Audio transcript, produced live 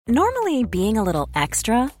Normally, being a little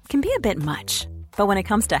extra can be a bit much, but when it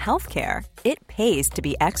comes to healthcare, it pays to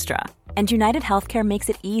be extra. And United Healthcare makes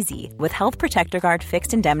it easy with Health Protector Guard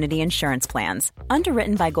fixed indemnity insurance plans.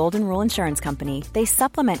 Underwritten by Golden Rule Insurance Company, they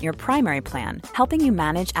supplement your primary plan, helping you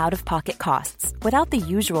manage out-of-pocket costs without the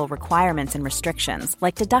usual requirements and restrictions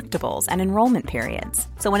like deductibles and enrollment periods.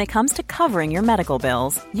 So when it comes to covering your medical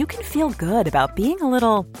bills, you can feel good about being a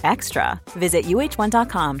little extra. Visit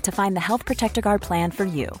uh1.com to find the Health Protector Guard plan for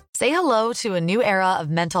you. Say hello to a new era of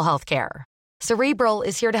mental health care. Cerebral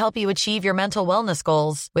is here to help you achieve your mental wellness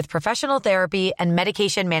goals with professional therapy and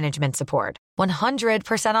medication management support.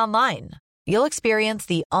 100% online. You'll experience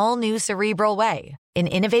the all-new Cerebral Way, an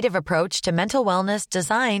innovative approach to mental wellness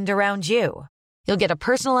designed around you. You'll get a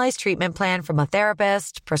personalized treatment plan from a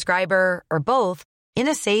therapist, prescriber, or both in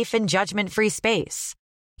a safe and judgment-free space.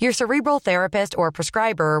 Your Cerebral therapist or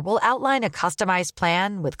prescriber will outline a customized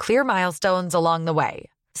plan with clear milestones along the way,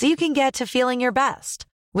 so you can get to feeling your best.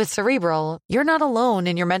 With Cerebral, you're not alone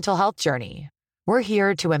in your mental health journey. We're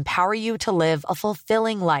here to empower you to live a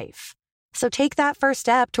fulfilling life. So take that first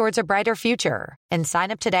step towards a brighter future and sign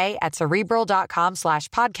up today at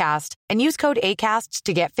Cerebral.com/podcast and use code ACAST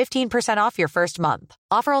to get 15% off your first month.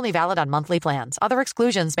 Offer only valid on monthly plans. Other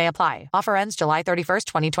exclusions may apply. Offer ends July 31st,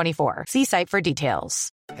 2024. See site for details.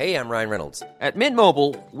 Hey, I'm Ryan Reynolds. At Mint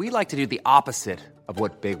Mobile, we like to do the opposite of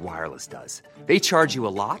what Big Wireless does. They charge you a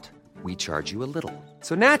lot. We charge you a little.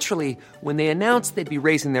 So naturally, when they announced they'd be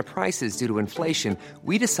raising their prices due to inflation,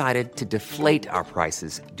 we decided to deflate our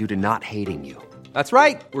prices due to not hating you. That's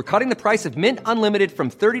right. We're cutting the price of Mint Unlimited from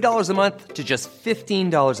 $30 a month to just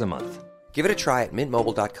 $15 a month. Give it a try at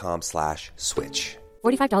mintmobile.com/switch.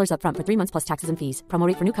 $45 up front for 3 months plus taxes and fees. Promo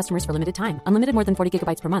rate for new customers for limited time. Unlimited more than 40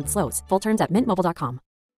 gigabytes per month. Slows full terms at mintmobile.com.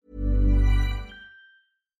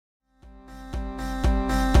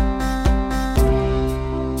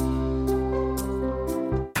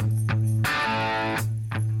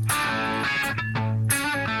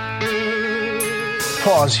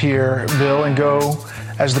 Pause here, Bill, and go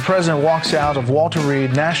as the president walks out of Walter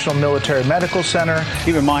Reed National Military Medical Center.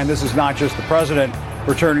 Keep in mind, this is not just the president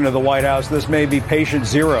returning to the White House. This may be patient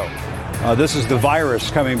zero. This is the virus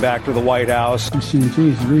coming back to the White House. The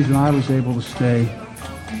reason I was able to stay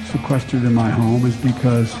sequestered in my home is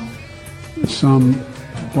because some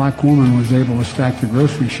black woman was able to stack the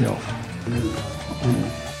grocery shelf.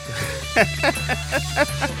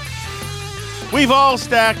 We've all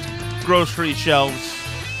stacked grocery shelves.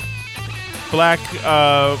 Black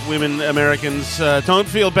women, Americans, don't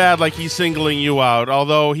feel bad like he's singling you out,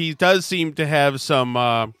 although he does seem to have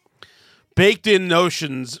some baked-in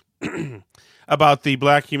notions about the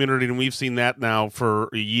black community, and we've seen that now for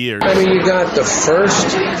years. I mean, you got the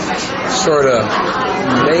first sort of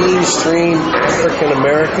mainstream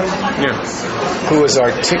African-American who is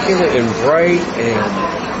articulate and bright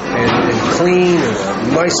and clean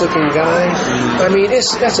and a nice-looking guy. I mean,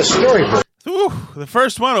 that's a storybook. Ooh, the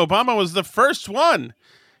first one. Obama was the first one.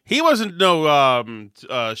 He wasn't no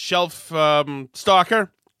shelf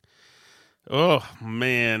stalker. Oh,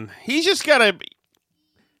 man. He's just got a...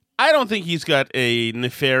 I don't think he's got a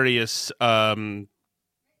nefarious racist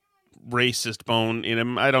bone in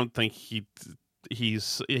him. I don't think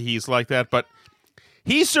he's like that, but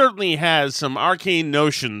he certainly has some arcane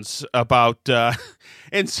notions about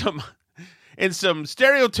and some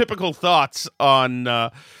stereotypical thoughts on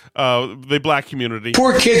the black community.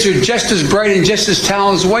 Poor kids are just as bright and just as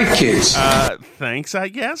talented as white kids. Thanks, I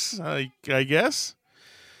guess. I guess.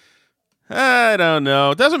 I don't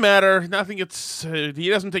know. It doesn't matter. Nothing gets... he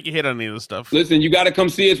doesn't take a hit on any of this stuff. Listen, you got to come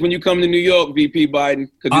see us when you come to New York, VP Biden.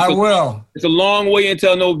 I will. It's a long way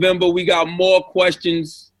until November. We got more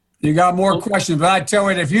questions. You got more questions, but I tell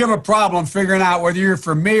you, if you have a problem figuring out whether you're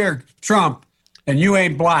for me or Trump, and you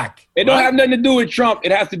ain't black. It don't have nothing to do with Trump.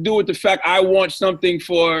 It has to do with the fact I want something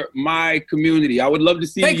for my community. I would love to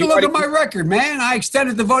see Take a look at my record, man. I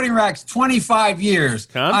extended the voting rights 25 years.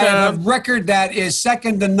 I have a record that is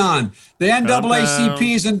second to none. The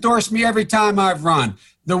NAACP has endorsed me every time I've run.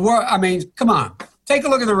 Come on. Take a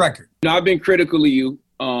look at the record. I've been critical of you.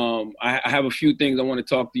 I have a few things I want to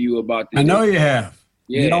talk to you about. I know you have.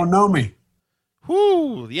 Yeah. You don't know me.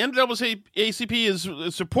 Whoo, the NAACP has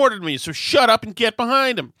supported me, so shut up and get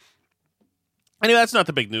behind him. Anyway, that's not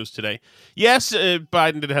the big news today. Yes,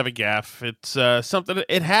 Biden did have a gaffe. It's something.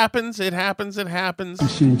 It happens. The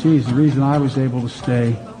reason I was able to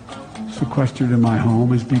stay sequestered in my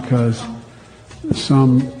home is because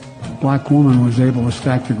some black woman was able to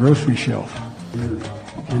stack the grocery shelf.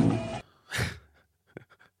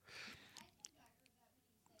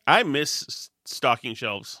 I miss stocking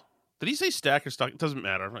shelves. Did he say stack or stock? It doesn't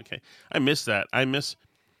matter. Okay. I miss that. I miss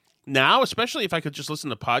now, especially if I could just listen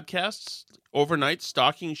to podcasts overnight,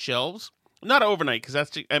 stocking shelves. Not overnight, because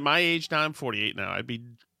that's at my age now. I'm 48 now.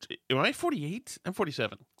 Am I 48? I'm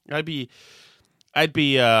 47. I'd be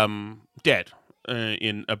dead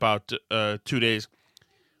in about 2 days.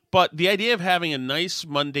 But the idea of having a nice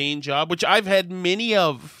mundane job, which I've had many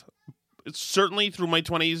of, certainly through my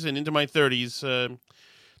 20s and into my 30s,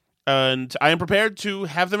 and I am prepared to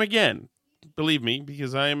have them again. Believe me,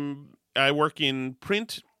 because I work in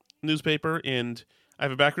print newspaper and I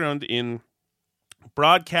have a background in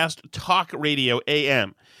broadcast talk radio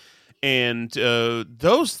AM, and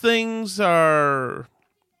those things are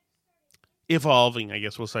evolving, I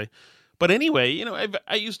guess we'll say. But anyway,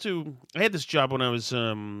 I had this job when I was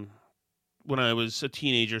a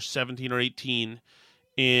teenager, 17 or 18,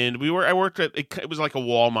 and I worked at, it was like a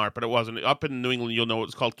Walmart, but it wasn't. Up in New England, you'll know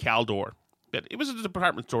it's called Caldor. But it was a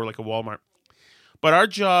department store like a Walmart. But our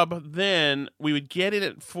job then, we would get in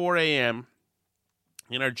at 4 a.m.,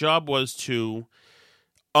 and our job was to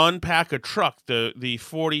unpack a truck, the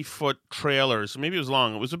 40-foot trailers. Maybe it was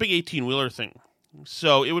long. It was a big 18-wheeler thing.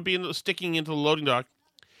 So it would be sticking into the loading dock,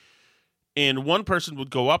 and one person would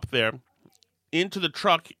go up there into the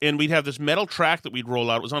truck, and we'd have this metal track that we'd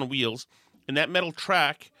roll out. It was on wheels, and that metal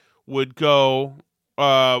track would go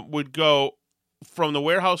from the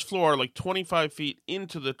warehouse floor like 25 feet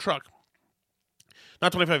into the truck.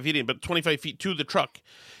 Not 25 feet in, but 25 feet to the truck.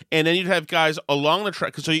 And then you'd have guys along the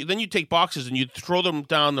truck. So then you'd take boxes and you'd throw them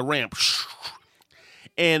down the ramp.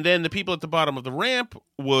 And then the people at the bottom of the ramp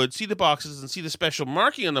would see the boxes and see the special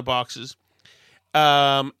marking on the boxes.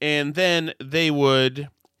 And then they would,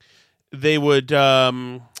 hold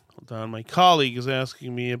on, my colleague is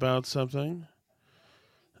asking me about something.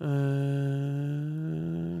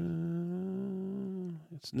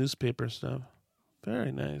 It's newspaper stuff.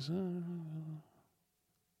 Very nice.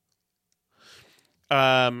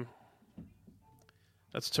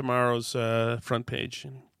 That's tomorrow's front page.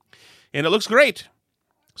 And it looks great.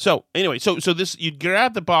 So, anyway, so this, you'd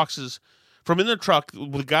grab the boxes from in the truck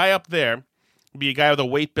with a guy up there, be a guy with a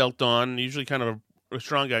weight belt on, usually kind of a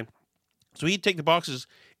strong guy. So he'd take the boxes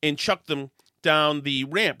and chuck them down the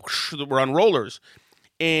ramp that were on rollers.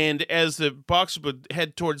 And as the boxes would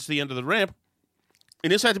head towards the end of the ramp,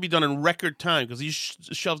 and this had to be done in record time because these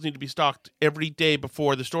shelves need to be stocked every day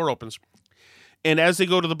before the store opens. And as they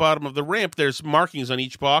go to the bottom of the ramp, there's markings on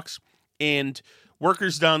each box, and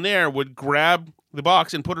workers down there would grab the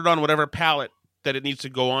box and put it on whatever pallet that it needs to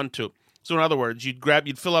go onto. So in other words,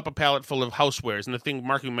 you'd fill up a pallet full of housewares, and the thing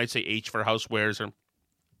marking might say H for housewares or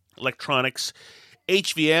electronics.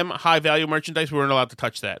 HVM, high value merchandise, we weren't allowed to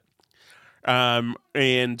touch that. And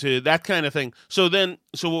that kind of thing. So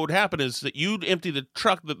what would happen is that you'd empty the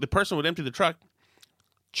truck, the person would empty the truck,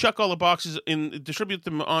 chuck all the boxes and distribute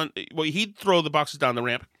them on. Well, he'd throw the boxes down the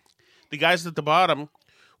ramp. The guys at the bottom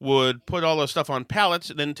would put all the stuff on pallets,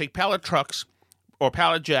 and then take pallet trucks or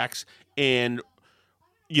pallet jacks and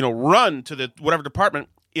run to the whatever department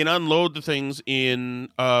and unload the things in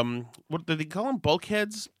what did they call them?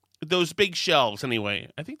 Bulkheads? Those big shelves, anyway.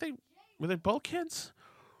 I think were they bulkheads?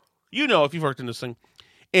 If you've worked in this thing.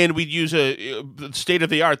 And we'd use a state of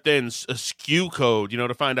the art then a SKU code,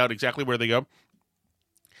 to find out exactly where they go.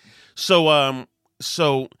 So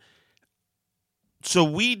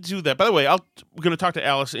we do that. By the way, we're going to talk to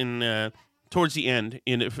Alice in towards the end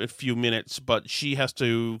in a few minutes, but she has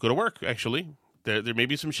to go to work. Actually, there may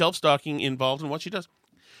be some shelf stocking involved in what she does.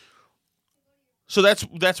 So that's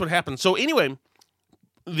what happens. So anyway,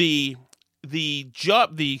 the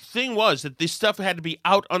thing was that this stuff had to be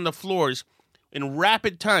out on the floors in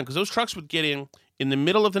rapid time because those trucks would get in the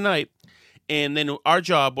middle of the night. And then our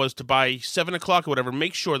job was to, by 7 o'clock or whatever,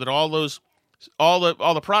 make sure that all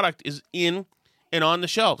the product is in and on the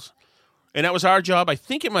shelves. And that was our job. I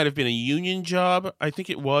think it might have been a union job. I think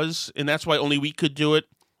it was. And that's why only we could do it.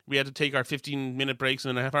 We had to take our 15-minute breaks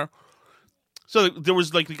in a half hour. So there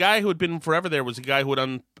was the guy who had been forever there was a guy who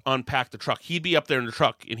would unpack the truck. He'd be up there in the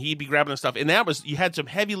truck and he'd be grabbing the stuff. And you had some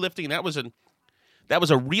heavy lifting. And it was an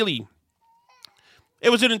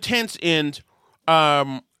intense and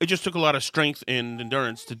it just took a lot of strength and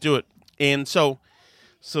endurance to do it. And so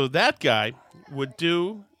that guy would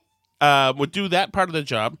do that part of the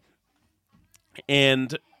job.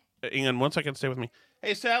 And hang on 1 second, stay with me.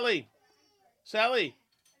 Hey, Sally,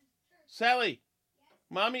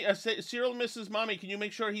 Mommy, Cyril misses Mommy. Can you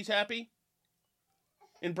make sure he's happy?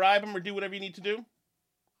 And bribe him or do whatever you need to do?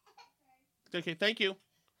 Okay, thank you.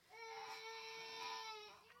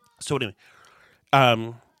 So anyway,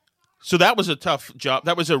 so that was a tough job.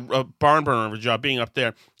 That was a barn burner of a job being up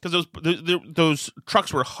there because those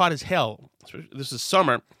trucks were hot as hell. This is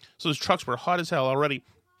summer, so those trucks were hot as hell already.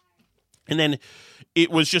 And then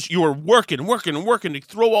it was just you were working to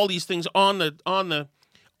throw all these things on the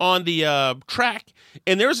track.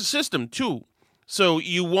 And there's a system too. So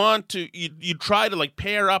you try to like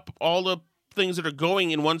pair up all the things that are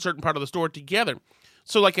going in one certain part of the store together.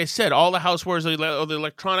 So like I said, all the housewares, or the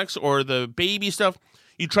electronics, or the baby stuff,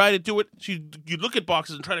 you try to do it. So you look at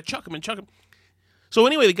boxes and try to chuck them. So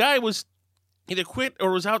anyway, the guy was either quit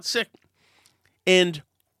or was out sick, and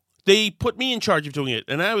they put me in charge of doing it.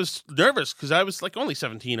 And I was nervous because I was like only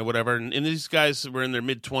 17 or whatever, and these guys were in their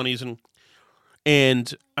mid-20s,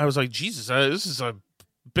 and I was like, Jesus, this is a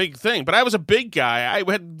big thing. But I was a big guy. I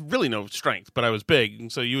had really no strength, but I was big,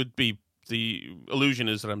 and so the illusion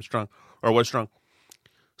is that I'm strong, or was strong.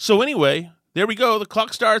 So anyway, there we go. The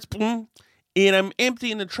clock starts, boom, and I'm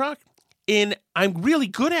emptying the truck, and I'm really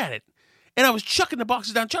good at it. And I was chucking the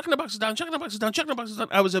boxes down.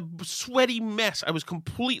 I was a sweaty mess. I was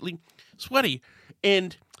completely sweaty.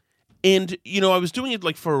 And I was doing it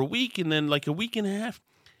like for a week, and then like a week and a half.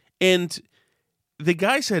 And the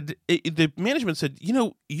guy said, the management said,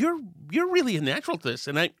 you're really a natural at this.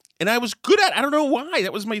 And I was good at it. I don't know why.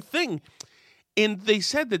 That was my thing. And they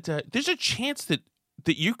said that there's a chance that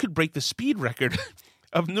you could break the speed record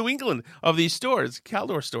of New England, of these stores,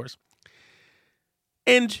 Caldor stores.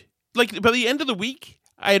 And like by the end of the week,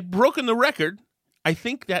 I had broken the record. I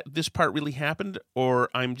think that this part really happened, or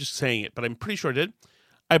I'm just saying it, but I'm pretty sure I did.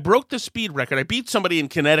 I broke the speed record. I beat somebody in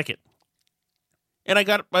Connecticut. And I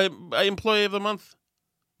got my Employee of the Month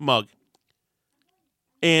mug.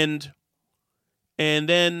 And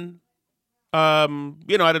then, I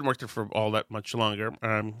didn't work there for all that much longer.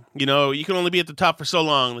 You can only be at the top for so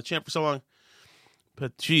long, the champ for so long.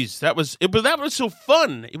 But geez, that was so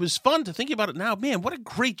fun. It was fun to think about it now. Man, what a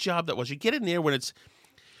great job that was. You get in there when it's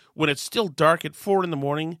still dark at 4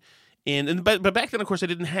 a.m, but back then, of course, I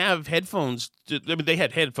didn't have headphones. They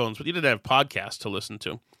had headphones, but you didn't have podcasts to listen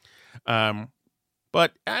to.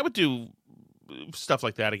 But I would do stuff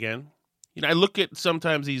like that again. I look at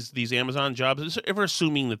sometimes these Amazon jobs, ever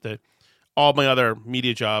assuming that all my other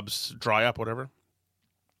media jobs dry up, whatever.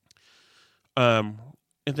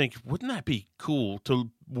 And think, wouldn't that be cool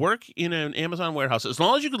to work in an Amazon warehouse? As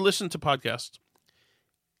long as you could listen to podcasts.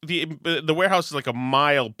 The warehouse is like a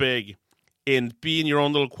mile big, and be in your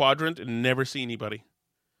own little quadrant and never see anybody.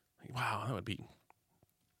 Wow, that would be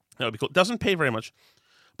cool. It doesn't pay very much.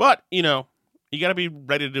 But, you got to be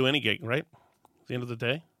ready to do any gig, right? At the end of the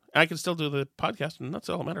day. I can still do the podcast, and that's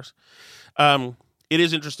all that matters. It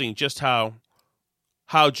is interesting just how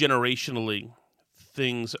generationally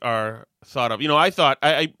things are thought of. I thought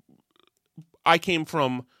I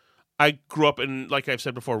grew up in, like I've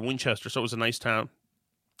said before, Winchester, so it was a nice town.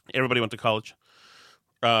 Everybody went to college.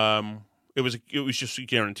 It was just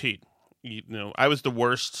guaranteed. I was the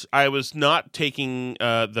worst. I was not taking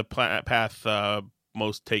the path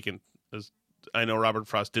most taken. As I know Robert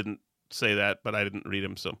Frost didn't say that, but I didn't read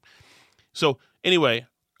him. So anyway,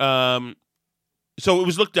 so it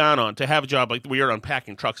was looked down on to have a job like we are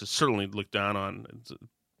unpacking trucks. Is certainly looked down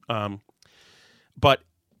on. But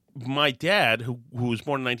my dad, who was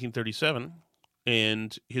born in 1937,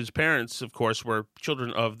 and his parents, of course, were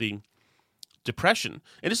children of the Depression,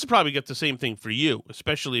 and this is probably get the same thing for you,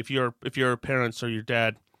 especially if your parents or your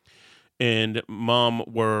dad and mom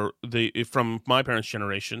were from my parents'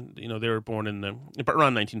 generation. They were born in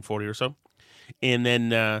around 1940 or so, and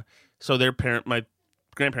then so my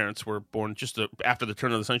grandparents were born just after the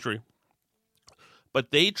turn of the century.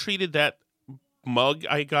 But they treated that mug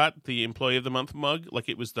I got, the Employee of the Month mug, like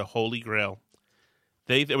it was the holy grail.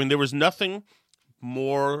 There was nothing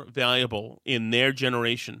more valuable in their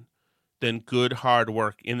generation than good hard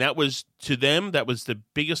work, and that was, to them, that was the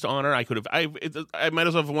biggest honor I could have. I might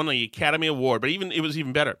as well have won the Academy Award, but it was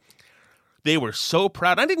even better. They were so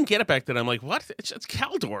proud. I didn't get it back then. I'm like, what? It's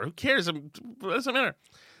Caldor. Who cares? What does it matter?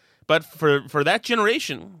 But for that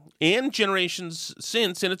generation and generations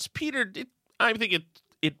since, and it's petered. I think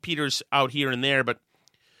it peters out here and there, but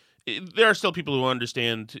there are still people who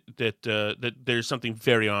understand that there's something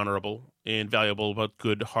very honorable and valuable about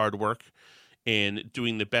good hard work and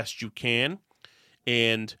doing the best you can,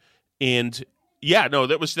 and yeah, no,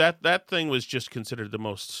 that thing was just considered the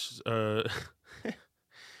most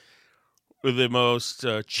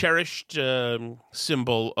cherished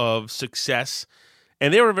symbol of success,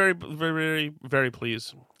 and they were very, very, very, very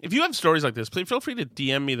pleased. If you have stories like this, please feel free to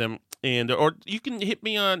DM me them, or you can hit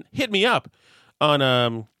me up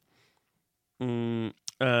on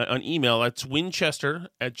email. That's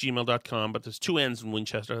winchester@gmail.com, but there's 2 N's in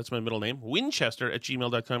Winchester. That's my middle name,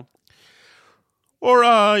 winchester@gmail.com.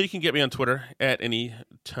 Or you can get me on Twitter at any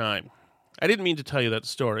time. I didn't mean to tell you that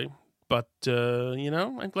story, but,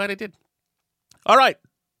 I'm glad I did. All right.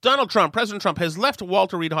 Donald Trump, President Trump, has left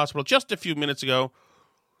Walter Reed Hospital just a few minutes ago.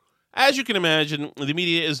 As you can imagine, the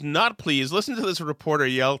media is not pleased. Listen to this reporter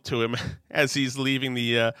yell to him as he's leaving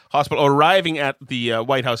the hospital, or arriving at the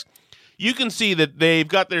White House. You can see that they've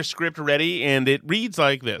got their script ready, and it reads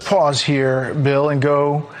like this. Pause here, Bill, and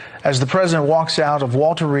go as the president walks out of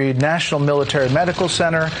Walter Reed National Military Medical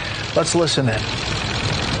Center. Let's listen in.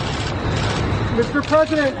 Mr.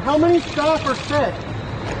 President, how many staff are sick?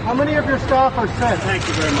 How many of your staff are sick? Thank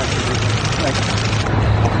you very much. Thank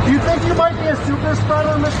you. Do you think you might be a super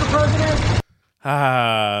spreader, Mr.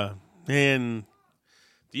 President? Man.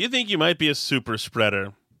 Do you think you might be a super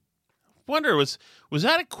spreader? Wonder, was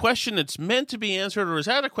that a question that's meant to be answered, or is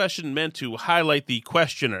that a question meant to highlight the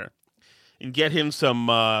questioner and get him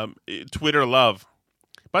some Twitter love?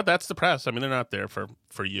 But that's the press. I mean, they're not there for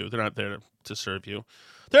you. They're not there to serve you.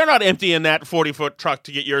 They're not emptying that 40-foot truck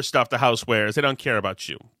to get your stuff to housewares. They don't care about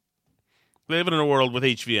you. We live in a world with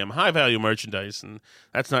HVM, high-value merchandise, and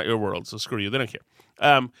that's not your world, so screw you. They don't care.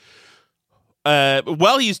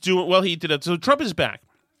 He did it. So Trump is back.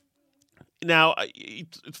 Now,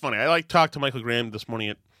 it's funny. I talked to Michael Graham this morning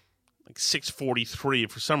at 6:43.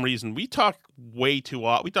 For some reason, we talk way too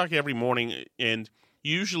often. We talk every morning, and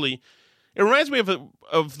usually it reminds me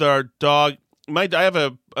of our dog. I have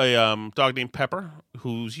a dog named Pepper,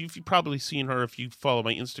 who's you've probably seen her if you follow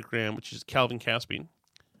my Instagram, which is Calvin Caspian.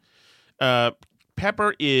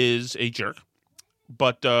 Pepper is a jerk,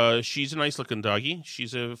 but she's a nice-looking doggy.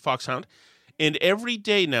 She's a foxhound, and every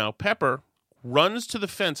day now, Pepper runs to the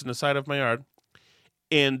fence in the side of my yard,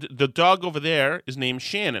 and the dog over there is named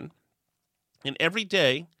Shannon. And every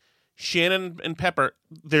day, Shannon and Pepper,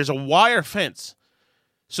 there's a wire fence,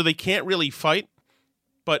 so they can't really fight.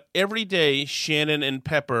 But every day, Shannon and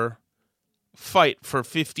Pepper fight for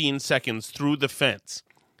 15 seconds through the fence.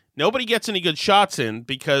 Nobody gets any good shots in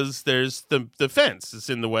because there's the fence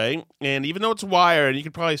is in the way. And even though it's wire and you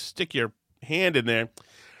could probably stick your hand in there,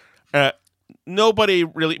 nobody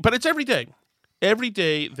really... But it's every day. Every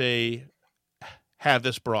day they have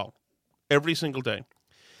this brawl. Every single day.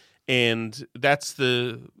 And that's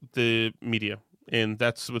the media. And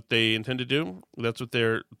that's what they intend to do. That's what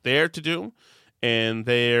they're there to do. And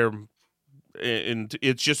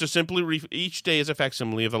it's just a simply each day is a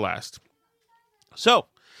facsimile of the last. So,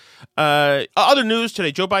 other news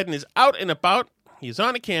today: Joe Biden is out and about. He's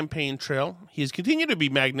on a campaign trail. He's continued to be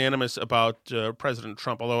magnanimous about President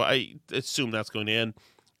Trump, although I assume that's going to end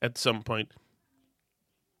at some point.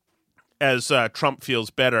 As Trump feels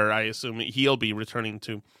better, I assume he'll be returning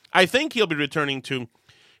to. I think he'll be returning to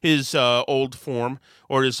his old form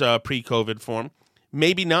or his pre-COVID form.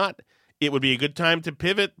 Maybe not. It would be a good time to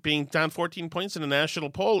pivot. Being down 14 points in a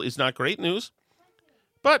national poll is not great news.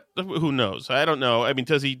 But who knows? I don't know. I mean,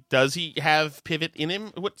 does he have pivot in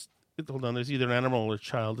him? Hold on, there's either an animal or a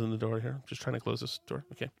child in the door here. I'm just trying to close this door.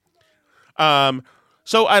 Okay.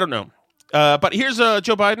 So I don't know. But here's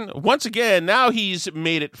Joe Biden. Once again, now he's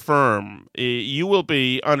made it firm. You will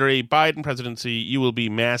be, under a Biden presidency, you will be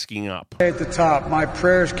masking up. At the top, my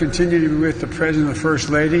prayers continue to be with the President and the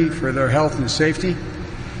First Lady for their health and safety,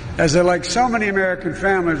 as they're, like so many American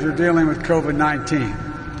families, are dealing with COVID-19.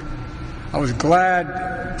 I was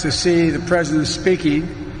glad to see the President speaking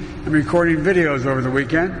and recording videos over the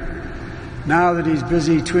weekend. Now that he's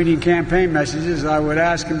busy tweeting campaign messages, I would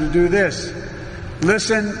ask him to do this.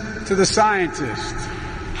 Listen to the scientists.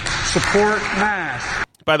 Support masks.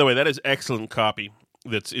 By the way, that is excellent copy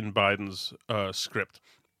that's in Biden's script.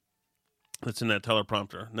 That's in that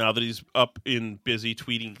teleprompter. Now that he's up in busy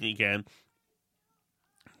tweeting again,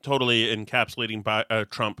 totally encapsulating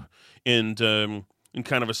Trump in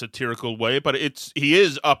kind of a satirical way, but he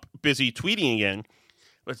is up busy tweeting again.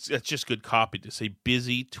 That's just good copy to say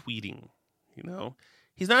busy tweeting. You know,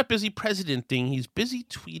 he's not busy presidenting; he's busy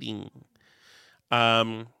tweeting.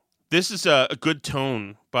 This is a good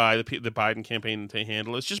tone by the Biden campaign to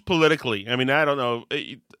handle. It's just politically. I mean, I don't know.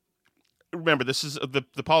 Remember, this is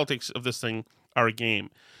the politics of this thing are a game,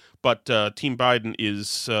 but Team Biden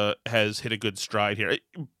has hit a good stride here.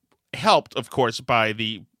 Helped, of course, by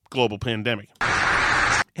the global pandemic.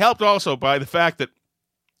 Helped also by the fact that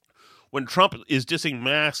when Trump is dissing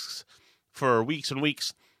masks for weeks and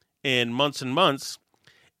weeks and months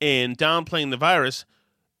and downplaying the virus,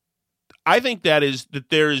 I think that is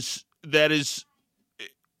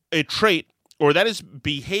a trait, or that is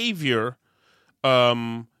behavior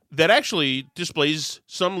that actually displays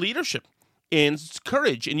some leadership and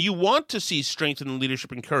courage. And you want to see strength in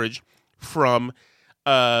leadership and courage from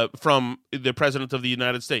the President of the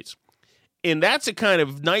United States. And that's a kind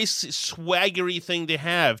of nice, swaggery thing to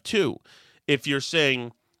have, too. If you're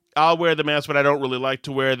saying, I'll wear the mask, but I don't really like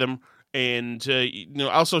to wear them, and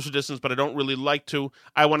I'll social distance, but I don't really like to.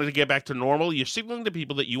 I wanted to get back to normal. You're signaling to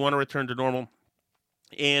people that you want to return to normal,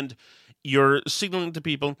 and you're signaling to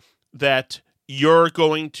people that you're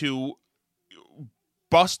going to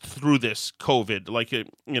bust through this COVID, like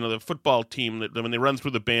the football team that when they run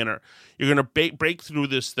through the banner, you're going to break through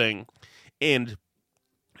this thing, and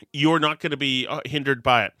you're not going to be hindered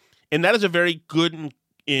by it. And that is a very good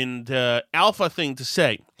and alpha thing to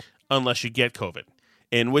say, unless you get COVID,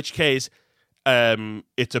 in which case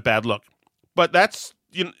it's a bad look. But that's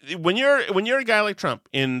when you're a guy like Trump,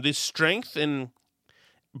 and this strength and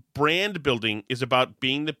brand building is about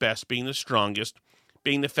being the best, being the strongest,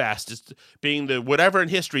 being the fastest, being the whatever in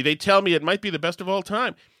history. They tell me it might be the best of all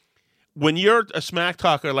time. When you're a smack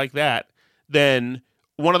talker like that, then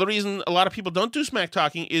one of the reasons a lot of people don't do smack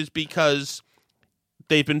talking is because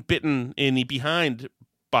they've been bitten in the behind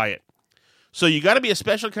by it. So you got to be a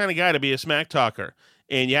special kind of guy to be a smack talker,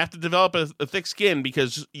 and you have to develop a thick skin,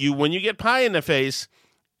 because when you get pie in the face,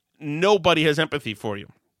 nobody has empathy for you.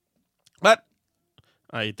 But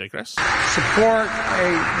I digress. Support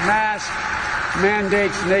a mask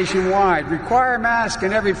mandates nationwide. Require masks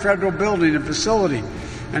in every federal building and facility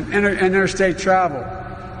and interstate travel.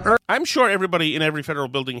 I'm sure everybody in every federal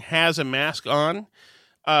building has a mask on.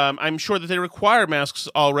 I'm sure that they require masks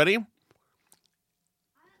already.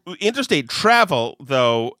 Interstate travel,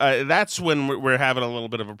 though, that's when we're having a little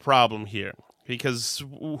bit of a problem here. Because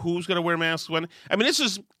who's going to wear masks when? I mean, it's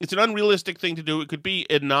an unrealistic thing to do. It could be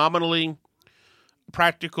a nominally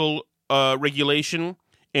practical regulation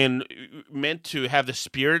and meant to have the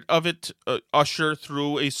spirit of it usher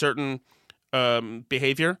through a certain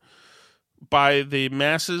behavior by the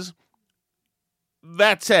masses.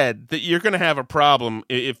 That said, that you're going to have a problem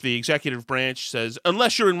if the executive branch says,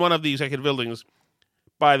 unless you're in one of the executive buildings,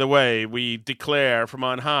 by the way, we declare from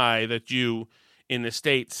on high that you in the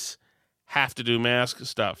states have to do mask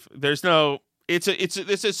stuff. There's no. It's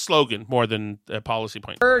a slogan more than a policy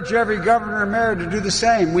point. Urge every governor and mayor to do the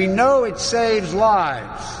same. We know it saves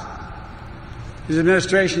lives. His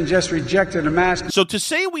administration just rejected a mask. So to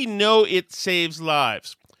say we know it saves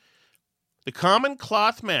lives, the common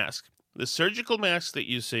cloth mask, the surgical masks that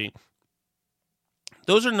you see,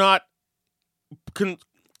 those are not.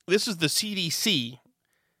 This is the CDC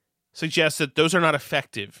suggests that those are not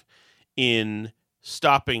effective in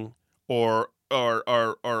stopping or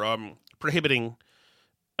prohibiting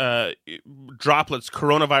droplets,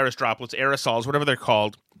 coronavirus droplets, aerosols, whatever they're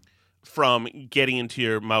called, from getting into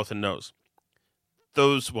your mouth and nose.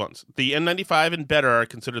 Those ones. The N95 and better are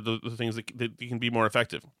considered the things that can be more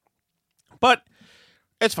effective. But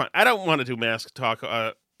it's fine. I don't want to do mask talk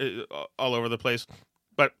all over the place.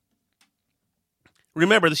 But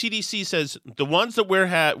remember, the CDC says the ones that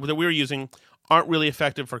we're using aren't really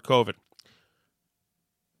effective for COVID.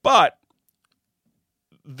 But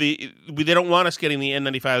they don't want us getting the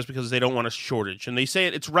N95s because they don't want a shortage. And they say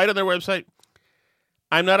it's right on their website.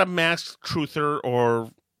 I'm not a mask truther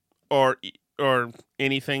or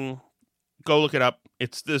anything. Go look it up.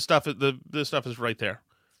 It's the stuff. The stuff is right there.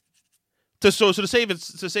 To say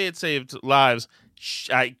it saved lives,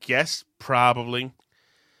 I guess probably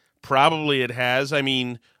it has. I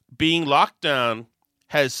mean, being locked down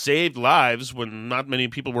has saved lives when not many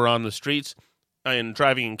people were on the streets and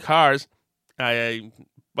driving in cars.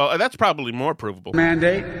 Well, that's probably more provable.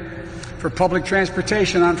 Mandate for public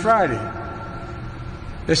transportation on Friday.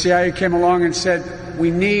 The SEIU came along and said, we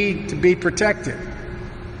need to be protected.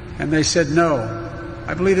 And they said no.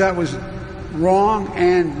 I believe that was wrong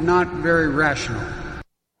and not very rational.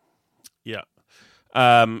 Yeah.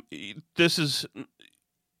 This is...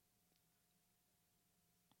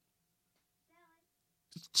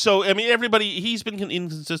 So, I mean, he's been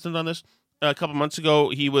inconsistent on this. A couple months ago,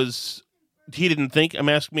 he didn't think a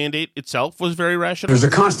mask mandate itself was very rational. There's a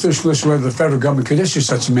constitutional issue whether the federal government could issue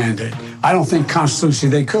such a mandate. I don't think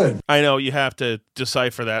constitutionally they could. I know you have to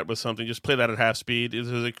decipher that with something. Just play that at half speed.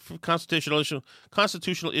 There's a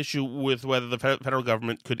constitutional issue with whether the federal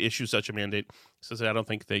government could issue such a mandate. Says I don't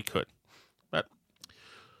think they could. But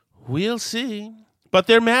we'll see. But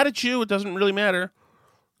they're mad at you. It doesn't really matter.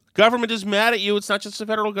 Government is mad at you. It's not just the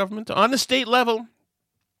federal government. On the state level,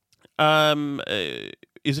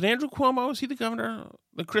 is it Andrew Cuomo? Is he the governor?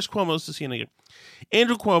 Chris Cuomo is the CNN.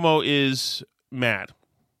 Andrew Cuomo is mad.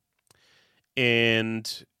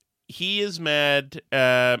 And he is mad.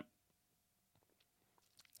 How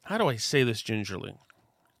do I say this gingerly?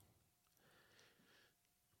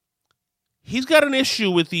 He's got an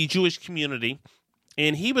issue with the Jewish community,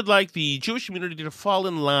 and he would like the Jewish community to fall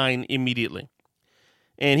in line immediately.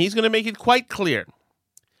 And he's going to make it quite clear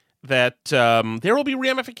that there will be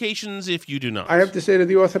ramifications if you do not. I have to say to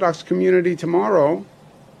the Orthodox community tomorrow,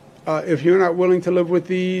 if you're not willing to live with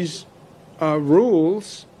these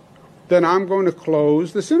rules, then I'm going to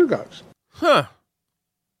close the synagogues. Huh.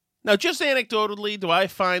 Now, just anecdotally, do I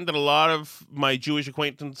find that a lot of my Jewish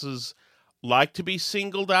acquaintances like to be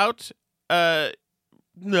singled out?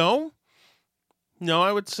 No. No,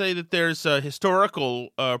 I would say that there's a historical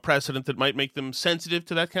precedent that might make them sensitive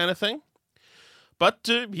to that kind of thing. But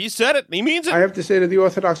he said it. He means it. I have to say to the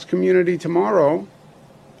Orthodox community tomorrow,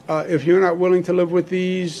 if you're not willing to live with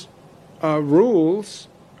these rules,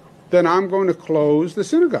 then I'm going to close the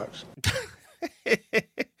synagogues.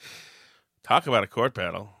 Talk about a court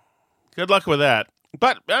battle. Good luck with that.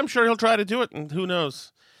 But I'm sure he'll try to do it, and who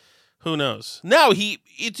knows? Who knows? Now,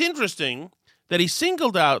 it's interesting that he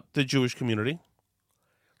singled out the Jewish community.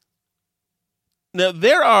 Now,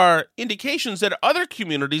 there are indications that other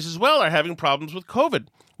communities as well are having problems with COVID.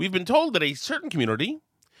 We've been told that a certain community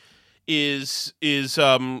is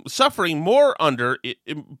suffering more under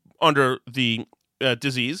the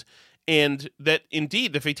disease, and that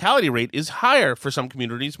indeed the fatality rate is higher for some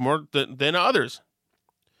communities more than others.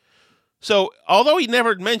 So, although he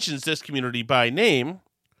never mentions this community by name,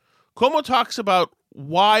 Cuomo talks about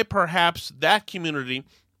why perhaps that community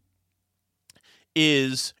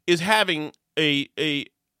is having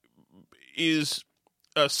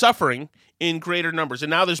suffering in greater numbers.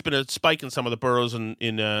 And now there's been a spike in some of the boroughs an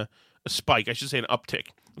uptick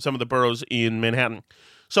in some of the boroughs in Manhattan.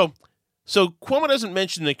 So Cuomo doesn't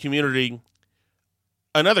mention the community,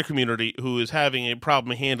 another community who is having a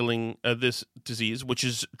problem handling this disease, which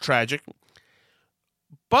is tragic.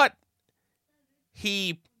 But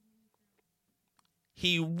he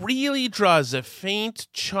really draws a faint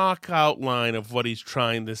chalk outline of what he's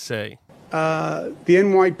trying to say. The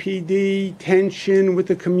NYPD tension with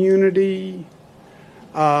the community.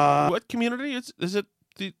 What community? Is it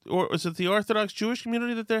the Orthodox Jewish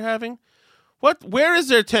community that they're having? Where is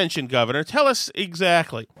their tension, Governor? Tell us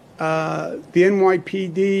exactly. The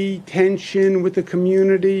NYPD tension with the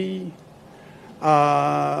community.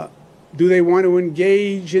 Do they want to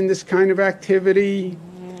engage in this kind of activity?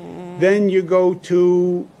 Then you go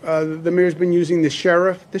to, the mayor's been using the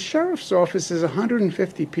sheriff. The sheriff's office is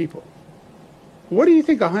 150 people. What do you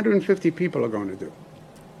think 150 people are going to do?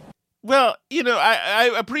 Well,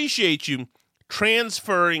 I appreciate you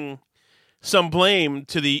transferring some blame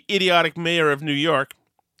to the idiotic mayor of New York,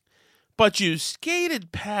 but you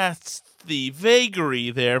skated past the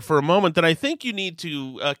vagary there for a moment that I think you need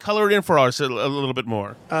to color it in for us a little bit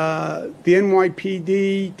more. The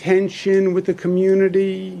NYPD tension with the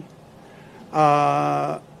community.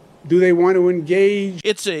 Do they want to engage?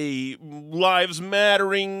 It's a Lives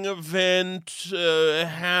Mattering event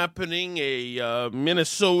happening, a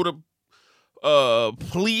Minnesota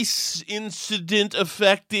police incident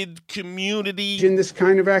affected community. In this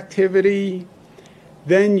kind of activity,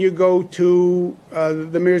 then you go to,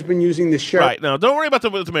 the mayor's been using the sheriff. Right, now don't worry about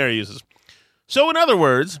what the mayor uses. So in other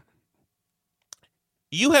words,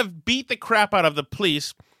 you have beat the crap out of the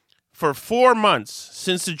police for 4 months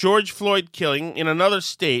since the George Floyd killing in another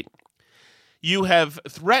state. You have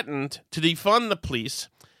threatened to defund the police.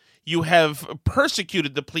 You have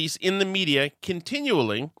persecuted the police in the media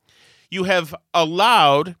continually. You have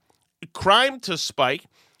allowed crime to spike.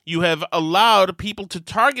 You have allowed people to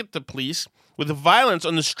target the police with violence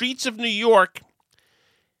on the streets of New York.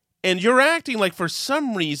 And you're acting like for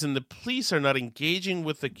some reason the police are not engaging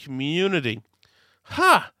with the community.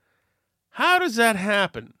 How does that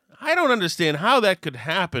happen? I don't understand how that could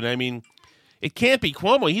happen. I mean, it can't be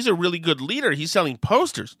Cuomo. He's a really good leader. He's selling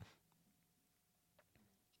posters.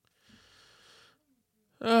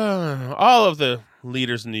 All of the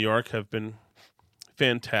leaders in New York have been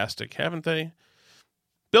fantastic, haven't they?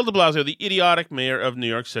 Bill de Blasio, the idiotic mayor of New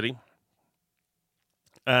York City.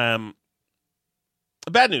 Bad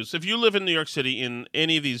news. If you live in New York City in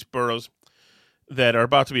any of these boroughs that are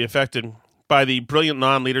about to be affected by the brilliant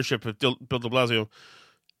non-leadership of Bill de Blasio,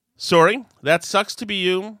 sorry, that sucks to be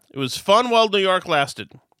you. It was fun while New York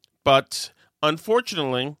lasted. But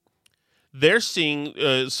unfortunately, they're seeing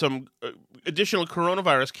some additional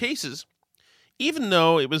coronavirus cases, even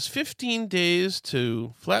though it was 15 days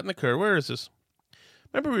to flatten the curve. Where is this?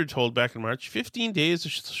 Remember we were told back in March, 15 days to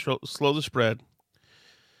slow the spread.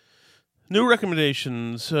 New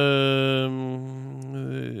recommendations, simple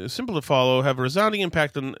to follow, have a resounding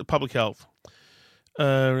impact on public health. Built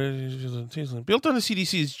on the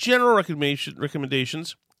CDC's general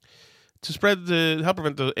recommendations to help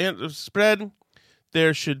prevent the spread,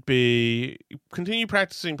 there should be continue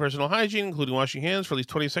practicing personal hygiene, including washing hands for at least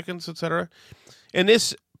 20 seconds, etc. And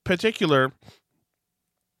this particular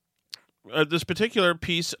this particular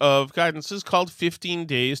piece of guidance is called 15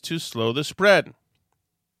 Days to Slow the Spread.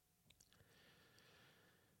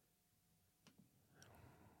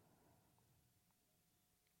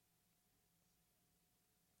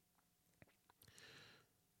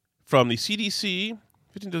 From the CDC,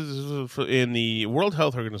 15 days in the World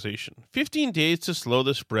Health Organization, 15 days to slow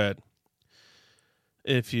the spread.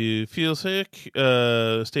 If you feel sick,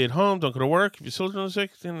 stay at home, don't go to work. If your children are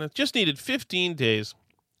sick, then it just needed 15 days.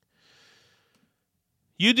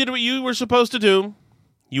 You did what you were supposed to do.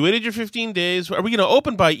 You waited your 15 days. Are we going to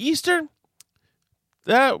open by Easter?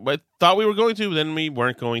 I thought we were going to, then we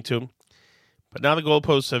weren't going to. But now the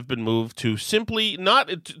goalposts have been moved to simply not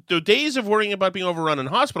the days of worrying about being overrun in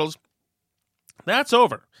hospitals. That's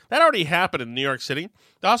over. That already happened in New York City.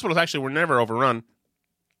 The hospitals actually were never overrun,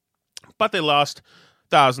 but they lost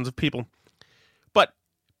thousands of people. But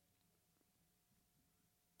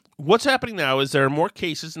what's happening now is there are more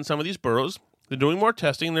cases in some of these boroughs. They're doing more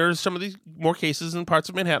testing. There's some of these more cases in parts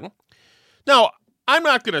of Manhattan. Now, I'm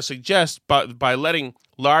not going to suggest by letting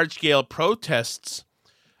large-scale protests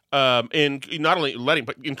and not only letting,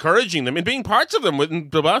 but encouraging them and being parts of them, in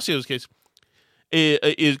de Blasio's case,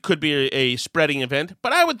 it could be a spreading event,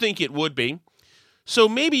 but I would think it would be. So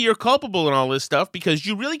maybe you're culpable in all this stuff because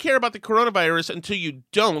you really care about the coronavirus until you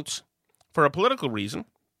don't for a political reason,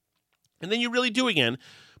 and then you really do again.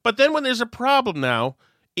 But then when there's a problem now,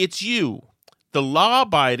 it's you, the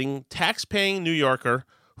law-abiding, tax-paying New Yorker,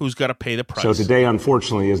 who's got to pay the price. So today,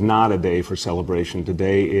 unfortunately, is not a day for celebration.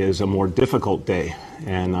 Today is a more difficult day,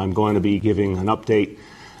 and I'm going to be giving an update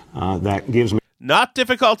that gives me... Not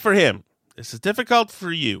difficult for him. This is difficult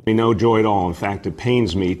for you. No joy at all. In fact, it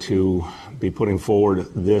pains me to be putting forward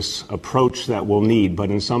this approach that we'll need, but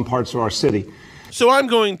in some parts of our city... So I'm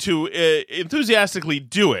going to enthusiastically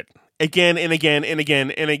do it again and again and again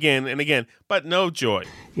and again and again, but no joy.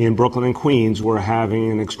 In Brooklyn and Queens, we're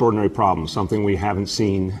having an extraordinary problem, something we haven't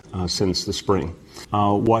seen since the spring.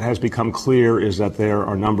 What has become clear is that there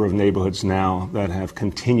are a number of neighborhoods now that have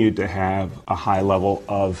continued to have a high level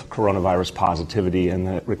of coronavirus positivity, and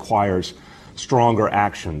that requires stronger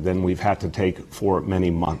action than we've had to take for many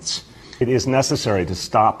months. It is necessary to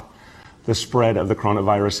stop the spread of the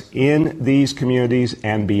coronavirus in these communities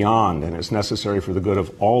and beyond, and it's necessary for the good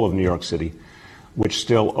of all of New York City, which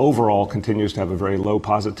still overall continues to have a very low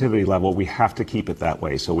positivity level. We have to keep it that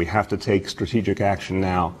way. So we have to take strategic action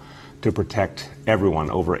now to protect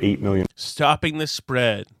everyone, over 8 million. Stopping the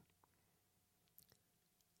spread.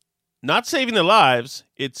 Not saving their lives,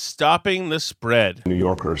 it's stopping the spread. New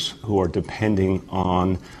Yorkers who are depending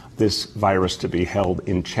on this virus to be held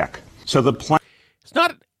in check. So the plan... It's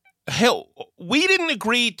not... Hell, we didn't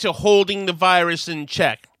agree to holding the virus in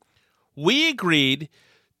check. We agreed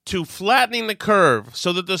to flattening the curve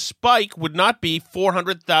so that the spike would not be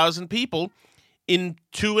 400,000 people in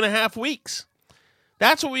 2.5 weeks.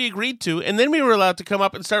 That's what we agreed to, and then we were allowed to come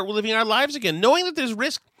up and start living our lives again, knowing that there's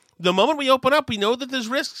risk. The moment we open up, we know that there's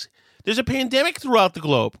risks. There's a pandemic throughout the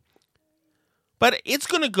globe. But it's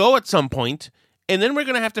going to go at some point, and then we're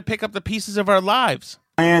going to have to pick up the pieces of our lives.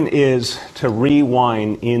 The plan is to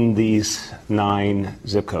rewind in these 9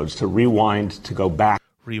 zip codes, to rewind, to go back.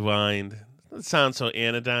 Rewind. That sounds so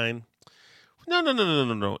anodyne.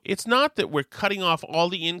 No. It's not that we're cutting off all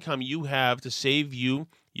the income you have to save you,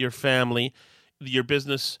 your family, your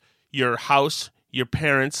business, your house, your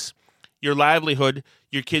parents, your livelihood,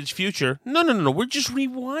 your kid's future. No. We're just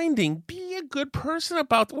rewinding. Be a good person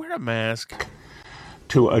about wear a mask.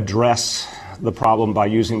 To address the problem by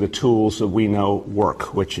using the tools that we know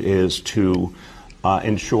work, which is to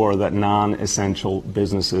ensure that non-essential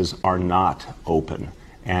businesses are not open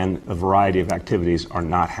and a variety of activities are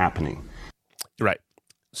not happening. Right.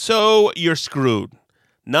 So you're screwed.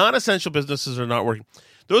 Non-essential businesses are not working.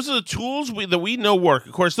 Those are the tools that we know work.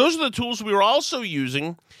 Of course, those are the tools we were also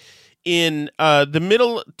using in the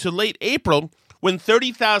middle to late April when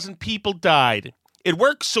 30,000 people died. It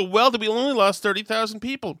worked so well that we only lost 30,000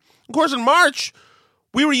 people. Of course, in March,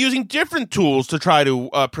 we were using different tools to try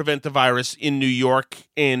to prevent the virus in New York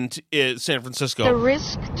and San Francisco. The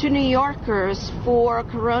risk to New Yorkers for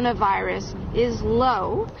coronavirus is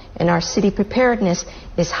low, and our city preparedness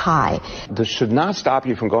is high. This should not stop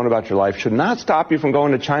you from going about your life, should not stop you from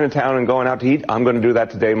going to Chinatown and going out to eat. I'm going to do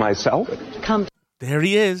that today myself. There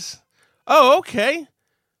he is. Oh, okay.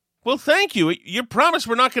 Well, thank you. You promise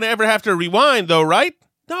we're not going to ever have to rewind, though, right?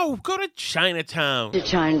 No, go to Chinatown. To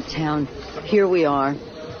Chinatown. Here we are.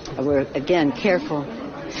 We're, again, careful,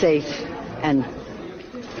 safe, and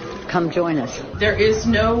come join us. There is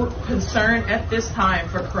no concern at this time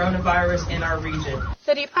for coronavirus in our region.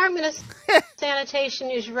 The Department of Sanitation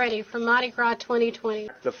is ready for Mardi Gras 2020.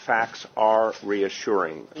 The facts are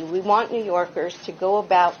reassuring. We want New Yorkers to go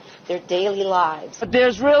about their daily lives. But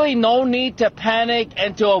there's really no need to panic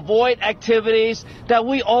and to avoid activities that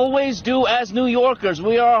we always do as New Yorkers.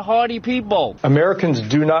 We are a hardy people. Americans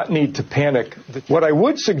do not need to panic. What I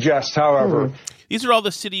would suggest, however... These are all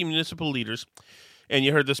the city and municipal leaders. And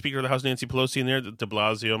you heard the Speaker of the House, Nancy Pelosi, in there, de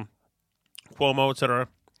Blasio, Cuomo, etc.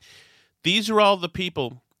 These are all the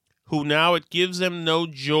people who now it gives them no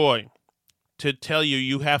joy to tell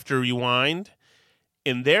you have to rewind,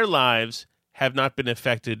 and their lives have not been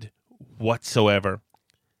affected whatsoever.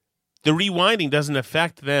 The rewinding doesn't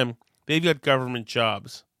affect them. They've got government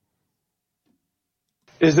jobs.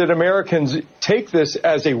 Is that Americans take this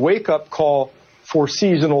as a wake-up call for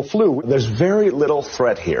seasonal flu. There's very little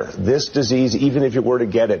threat here. This disease, even if you were to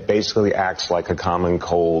get it, basically acts like a common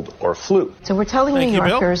cold or flu. So we're telling New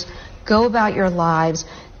Yorkers, go about your lives,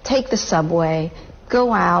 take the subway,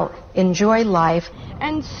 go out, enjoy life,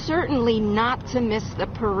 and certainly not to miss the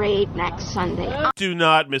parade next Sunday. Do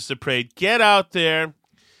not miss the parade. Get out there.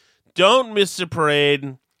 Don't miss the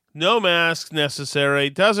parade. No masks necessary.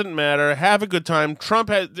 Doesn't matter. Have a good time. Trump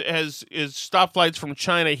has stopped flights from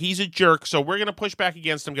China. He's a jerk, so we're going to push back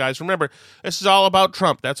against him, guys. Remember, this is all about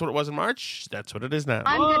Trump. That's what it was in March. That's what it is now.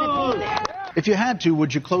 I'm going to be there. If you had to,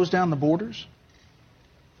 would you close down the borders?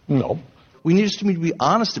 No. We need to be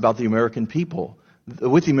honest about the American people,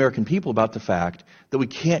 with the American people, about the fact that we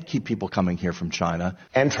can't keep people coming here from China.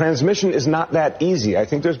 And transmission is not that easy. I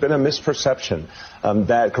think there's been a misperception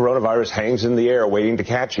that coronavirus hangs in the air waiting to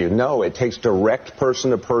catch you. No, it takes direct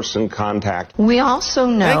person-to-person contact. We also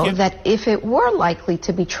know that if it were likely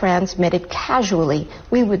to be transmitted casually,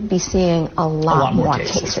 we would be seeing a lot more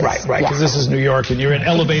cases. Right, because this is New York, and you're in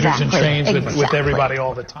elevators and trains with everybody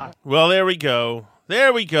all the time. Well, there we go.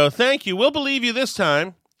 There we go. Thank you. We'll believe you this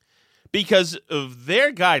time. Because of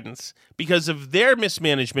their guidance, because of their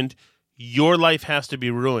mismanagement, your life has to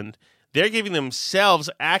be ruined. They're giving themselves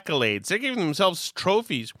accolades. They're giving themselves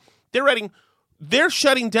trophies. They're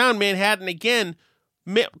shutting down Manhattan again.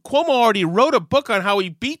 Cuomo already wrote a book on how he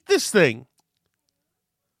beat this thing.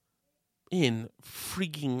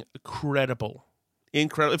 Freaking incredible.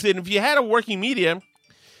 If you had a working media,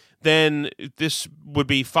 then this would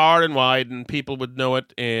be far and wide and people would know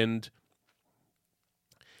it, and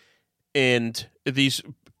these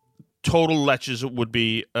total leches would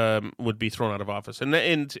be thrown out of office,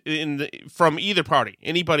 and from either party,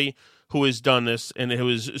 anybody who has done this and who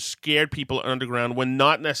has scared people underground when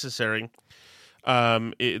not necessary.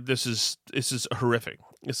 This is horrific.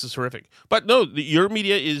 This is horrific. But no, your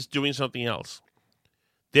media is doing something else.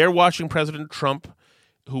 They're watching President Trump,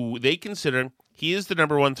 who they consider he is the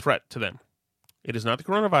number one threat to them. It is not the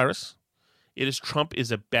coronavirus. It is Trump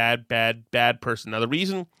is a bad, bad, bad person. Now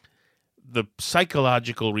the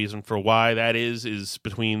psychological reason for why that is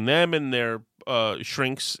between them and their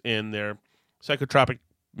shrinks and their psychotropic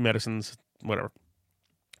medicines, whatever.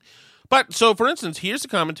 But, so, for instance, here's a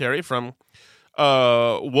commentary from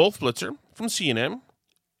Wolf Blitzer from CNN,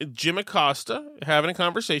 Jim Acosta having a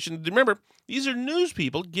conversation. Remember, these are news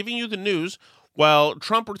people giving you the news while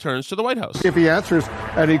Trump returns to the White House. If he answers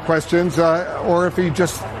any questions or if he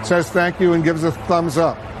just says thank you and gives a thumbs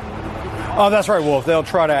up. Oh, that's right, Wolf. They'll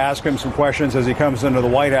try to ask him some questions as he comes into the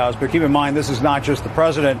White House. But keep in mind, this is not just the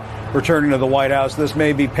president returning to the White House. This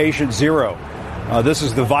may be patient zero. This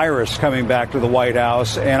is the virus coming back to the White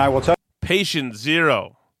House. And I will tell you. Patient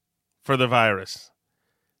zero for the virus.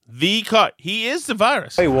 He is the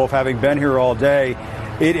virus. Hey, Wolf, having been here all day,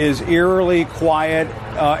 it is eerily quiet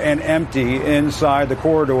and empty inside the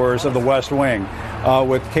corridors of the West Wing.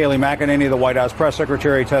 With Kayleigh McEnany, the White House press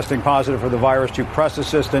secretary, testing positive for the virus, 2 press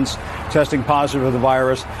assistants testing positive for the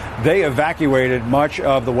virus. They evacuated much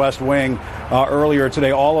of the West Wing earlier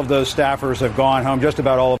today. All of those staffers have gone home, just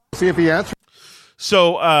about all of them. See if he answers.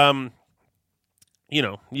 So, you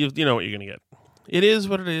know what you're going to get. It is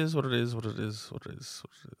what it is, what it is, what it is, what it is,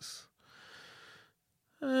 what it is.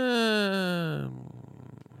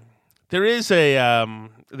 There is the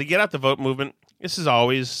Get Out the Vote movement. This is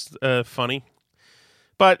always funny.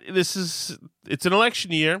 But it's an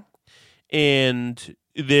election year, and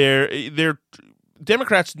their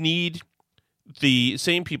Democrats need the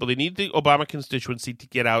same people. They need the Obama constituency to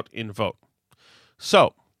get out and vote.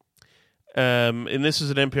 So, and this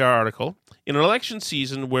is an NPR article, in an election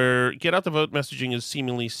season where Get Out the Vote messaging is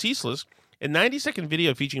seemingly ceaseless, a 90-second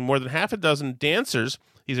video featuring more than half a dozen dancers,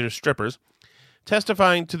 these are strippers,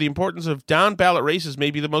 testifying to the importance of down-ballot races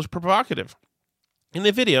may be the most provocative. In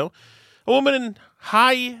the video, a woman in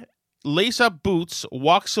high lace-up boots,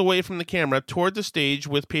 walks away from the camera toward the stage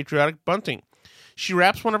with patriotic bunting. She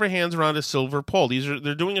wraps one of her hands around a silver pole.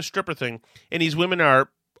 They're doing a stripper thing, and these women are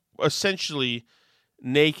essentially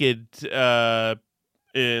naked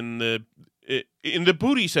in the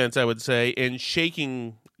booty sense, I would say, and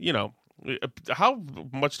shaking. You know, how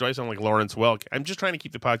much do I sound like Lawrence Welk? I'm just trying to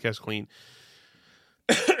keep the podcast clean.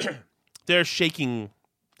 They're shaking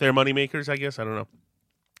their moneymakers, I guess. I don't know.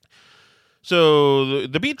 So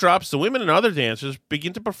the beat drops, the women and other dancers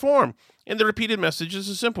begin to perform, and the repeated message is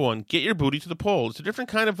a simple one: get your booty to the poll. It's a different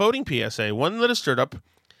kind of voting PSA, one that has stirred up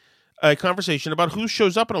a conversation about who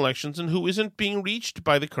shows up in elections and who isn't being reached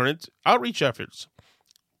by the current outreach efforts.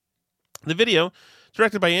 The video,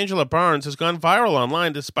 directed by Angela Barnes, has gone viral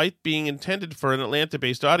online despite being intended for an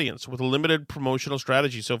Atlanta-based audience, with a limited promotional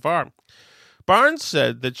strategy so far. Barnes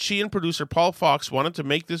said that she and producer Paul Fox wanted to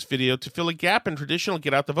make this video to fill a gap in traditional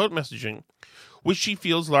get-out-the-vote messaging, which she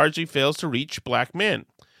feels largely fails to reach black men.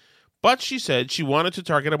 But she said she wanted to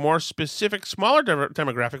target a more specific, smaller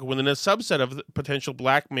demographic within a subset of potential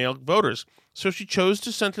black male voters, so she chose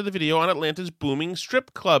to center the video on Atlanta's booming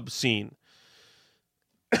strip club scene.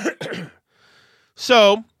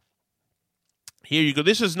 So, here you go.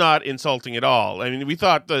 This is not insulting at all. I mean, we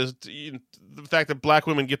thought the fact that black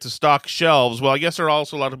women get to stock shelves, well, I guess they're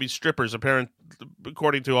also allowed to be strippers,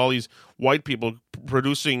 according to all these white people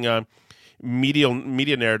producing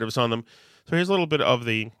media narratives on them. So here's a little bit of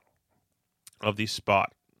the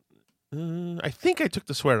spot. I think I took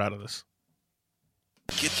the swear out of this.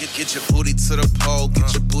 Get your booty to the pole,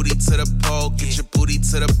 get your booty to the pole, get your booty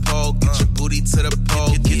to the pole, get your booty to the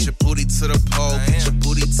pole, get your booty to the pole, get your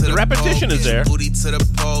booty to the pole. The repetition is there. Booty to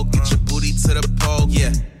the pole, get your booty to the pole,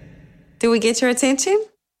 yeah. Did we get your attention?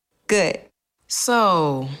 Good.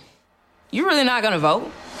 So, you really not gonna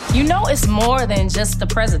vote? You know it's more than just the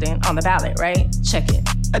president on the ballot, right? Check it.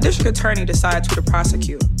 A district attorney decides who to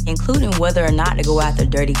prosecute, including whether or not to go after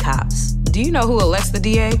dirty cops. Do you know who elects the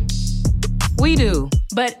DA? We do,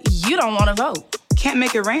 but you don't want to vote. Can't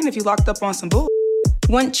make it rain if you locked up on some bull.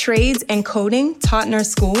 Want trades and coding taught in our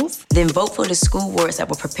schools? Then vote for the school boards that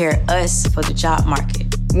will prepare us for the job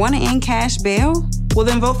market. Want to end cash bail? Well,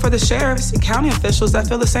 then vote for the sheriffs and county officials that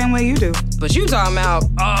feel the same way you do. But you talking about,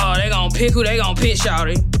 oh, they gonna pick who they gonna pick,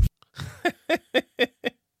 shawty.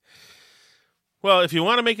 Well, if you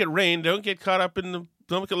want to make it rain, don't get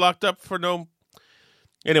locked up for no.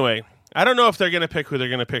 Anyway, I don't know if they're gonna pick who they're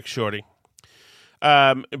gonna pick, shorty.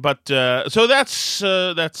 So that's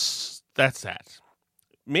that.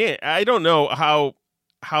 Man, I don't know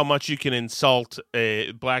how much you can insult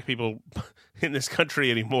black people in this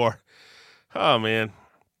country anymore. Oh, man.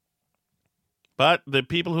 But the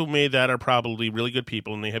people who made that are probably really good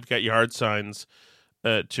people, and they have got yard signs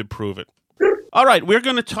to prove it. All right, we're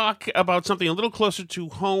going to talk about something a little closer to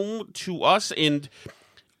home to us, and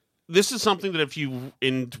this is something that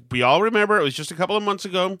we all remember, it was just a couple of months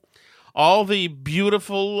ago, all the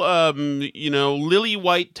beautiful, lily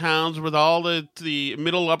white towns with all the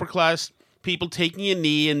middle upper class people taking a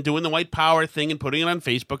knee and doing the white power thing and putting it on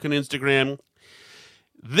Facebook and Instagram.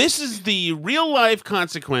 This is the real life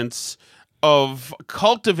consequence of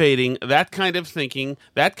cultivating that kind of thinking,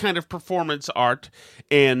 that kind of performance art,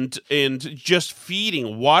 and just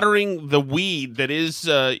watering the weed that is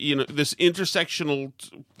this intersectional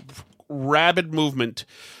rabid movement.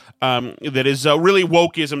 That is really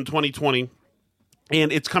wokeism 2020,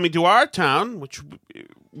 and it's coming to our town, which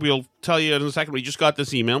we'll tell you in a second. We just got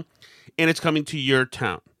this email, and it's coming to your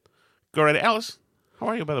town. Go right, Alice. How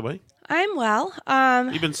are you, by the way? I'm well.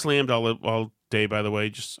 You've been slammed all day, by the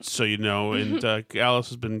way, just so you know. And Alice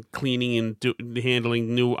has been cleaning and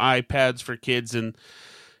handling new iPads for kids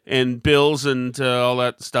and bills and all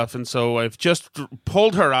that stuff. And so I've just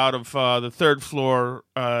pulled her out of the third floor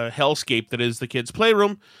hellscape that is the kids'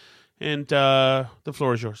 playroom. And the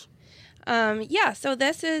floor is yours. So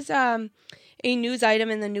this is a news item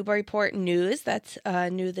in the Newburyport News that's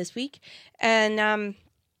new this week. And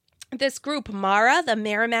this group, MARA, the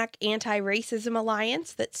Merrimack Anti-Racism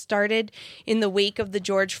Alliance, that started in the wake of the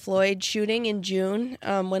George Floyd shooting in June,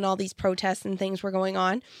 when all these protests and things were going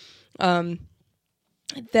on,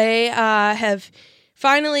 they have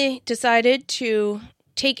finally decided to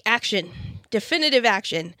take action, definitive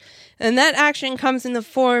action. And that action comes in the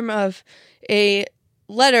form of a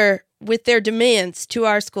letter with their demands to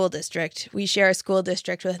our school district. We share a school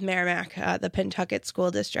district with Merrimack, the Pentucket School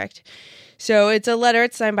District. So it's a letter.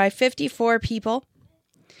 It's signed by 54 people.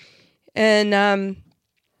 And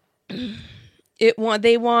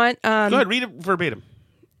they want... Go ahead, read it verbatim.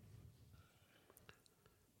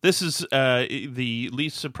 This is the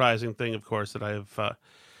least surprising thing, of course, that I have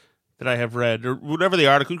that I have read, or whatever the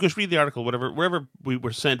article. Just read the article, wherever we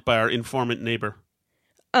were sent by our informant neighbor.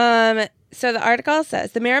 So the article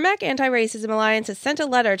says, the Merrimack Anti-Racism Alliance has sent a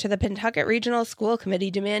letter to the Pentucket Regional School Committee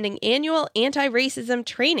demanding annual anti-racism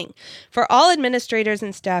training for all administrators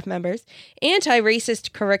and staff members,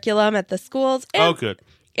 anti-racist curriculum at the schools,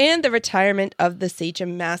 and the retirement of the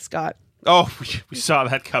Sachem mascot. Oh, we saw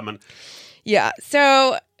that coming. Yeah,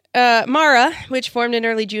 so MARA, which formed in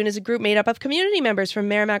early June, is a group made up of community members from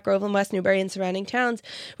Merrimack, Groveland, West Newbury, and surrounding towns.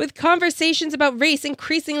 With conversations about race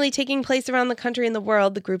increasingly taking place around the country and the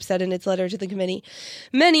world, the group said in its letter to the committee,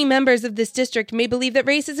 many members of this district may believe that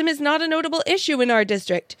racism is not a notable issue in our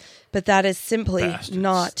district, but that is simply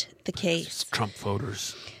not the case. Trump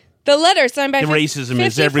voters. The letter, signed by racism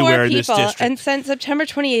is everywhere in this district, and sent September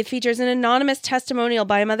 28th, features an anonymous testimonial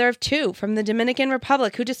by a mother of two from the Dominican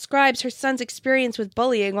Republic who describes her son's experience with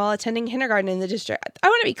bullying while attending kindergarten in the district. I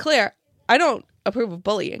want to be clear. I don't approve of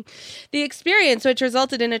bullying. The experience, which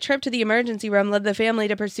resulted in a trip to the emergency room, led the family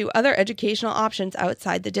to pursue other educational options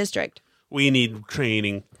outside the district. We need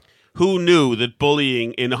training. Who knew that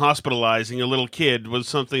bullying and hospitalizing a little kid was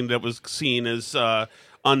something that was seen as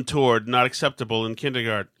untoward, not acceptable in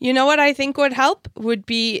kindergarten? You know what I think would help? Would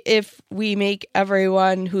be if we make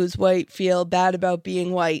everyone who's white feel bad about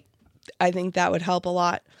being white. I think that would help a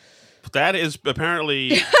lot. That is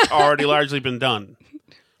apparently already largely been done.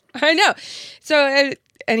 I know. So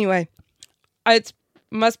anyway, it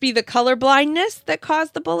must be the color blindness that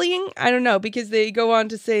caused the bullying. I don't know, because they go on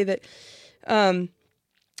to say that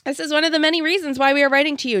this is one of the many reasons why we are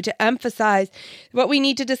writing to you, to emphasize what we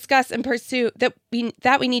need to discuss and pursue, that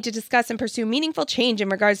we need to discuss and pursue meaningful change in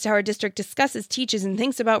regards to how our district discusses, teaches, and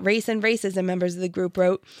thinks about race and racism, members of the group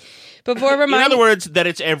wrote. Before in other words, that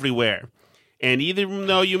it's everywhere. And even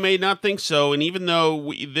though you may not think so, and even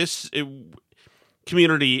though this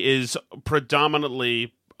community is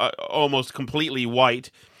predominantly almost completely white,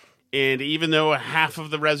 and even though half of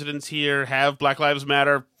the residents here have Black Lives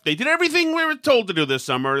Matter, they did everything we were told to do this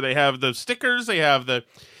summer. They have the stickers. They have the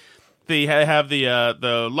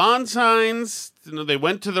lawn signs. You know, they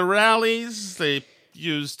went to the rallies. They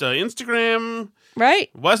used Instagram. Right.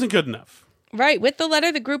 It wasn't good enough. Right. With the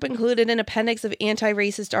letter, the group included an appendix of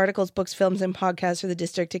anti-racist articles, books, films, and podcasts for the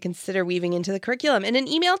district to consider weaving into the curriculum. In an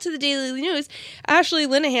email to the Daily News, Ashley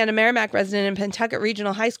Linehan, a Merrimack resident and Pentucket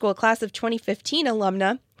Regional High School class of 2015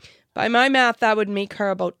 alumna, by my math, that would make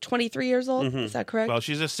her about 23 years old. Mm-hmm. Is that correct? Well,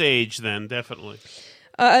 she's a sage then, definitely.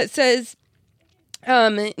 It says, now,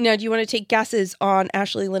 do you want to take guesses on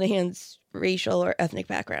Ashley Linehan's racial or ethnic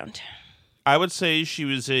background? I would say she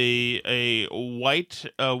was a white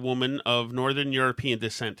woman of Northern European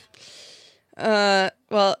descent.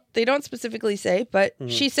 Well, they don't specifically say, but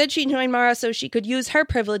she said she joined Mara so she could use her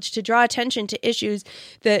privilege to draw attention to issues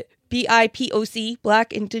that BIPOC,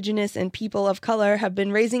 Black, Indigenous, and People of Color, have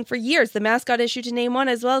been raising for years. The mascot issue, to name one,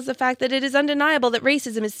 as well as the fact that it is undeniable that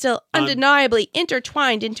racism is still undeniably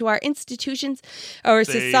intertwined into our institutions, our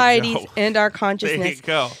societies, and our consciousness. There you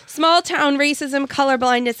go. Small town racism,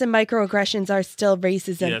 colorblindness, and microaggressions are still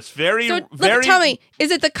racism. Yes, very. Tell me, is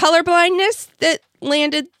it the colorblindness that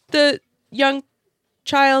landed the young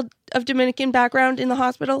child of Dominican background in the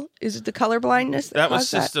hospital? Is it the colorblindness? That was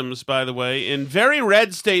Systems, by the way, in very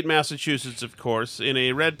red state, Massachusetts, of course, in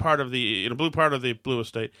a blue part of the bluest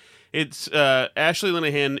state. It's Ashley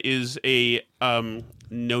Linehan is a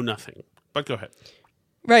know nothing. But go ahead.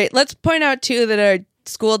 Right. Let's point out too that our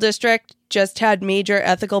school district just had major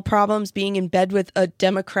ethical problems being in bed with a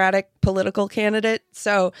Democratic political candidate.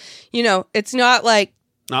 So, it's not like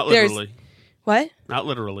not literally. What? Not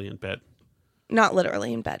literally in bed. Not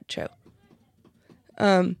literally in bed, true.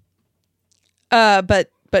 But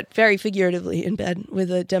very figuratively in bed with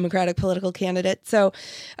a Democratic political candidate. So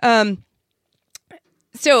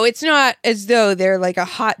it's not as though they're like a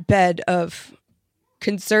hotbed of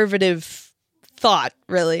conservative thought,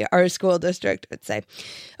 really, our school district would say.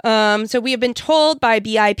 So we have been told by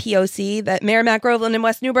BIPOC that Merrimack, Groveland, and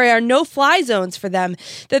West Newbury are no-fly zones for them,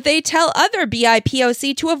 that they tell other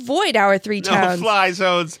BIPOC to avoid our three towns. No-fly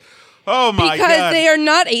zones. Oh, my God. Because they are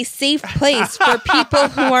not a safe place for people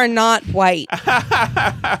who are not white.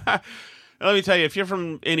 Let me tell you, if you're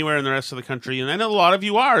from anywhere in the rest of the country, and I know a lot of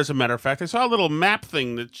you are, as a matter of fact, I saw a little map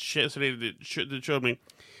thing that showed me.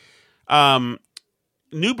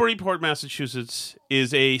 Newburyport, Massachusetts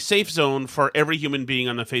is a safe zone for every human being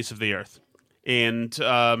on the face of the earth. And,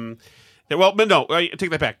 I take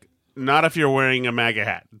that back. Not if you're wearing a MAGA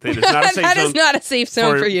hat. That is not a safe zone. That is not a safe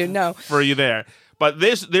zone for you, no. For you there. But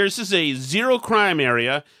this is a zero crime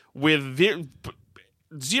area with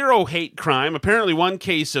zero hate crime. Apparently one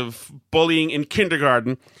case of bullying in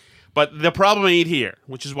kindergarten. But the problem ain't here,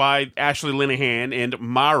 which is why Ashley Linehan and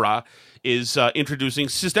Mara is introducing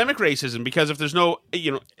systemic racism, because if there's no,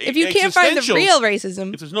 if you can't find the real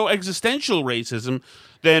racism, if there's no existential racism,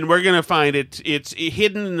 then we're going to find it's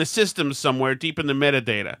hidden in the system somewhere deep in the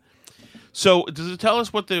metadata. So does it tell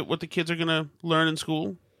us what the kids are going to learn in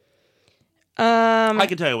school? I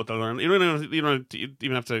can tell you what they'll learn. You don't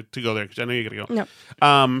even have to go there, because I know you're going to go.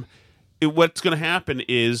 No. What's going to happen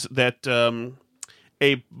is that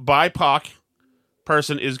a BIPOC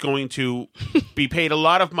person is going to be paid a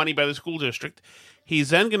lot of money by the school district. He's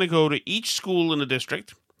then going to go to each school in the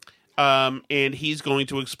district, and he's going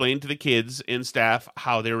to explain to the kids and staff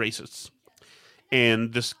how they're racists.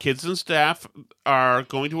 And the kids and staff are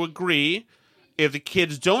going to agree. If the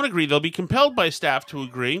kids don't agree, they'll be compelled by staff to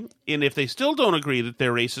agree. And if they still don't agree that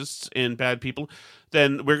they're racists and bad people,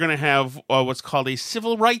 then we're going to have what's called a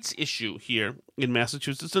civil rights issue here in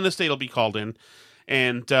Massachusetts, and the state will be called in.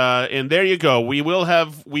 And there you go.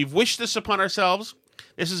 We've wished this upon ourselves.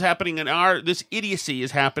 This is happening this idiocy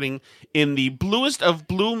is happening in the bluest of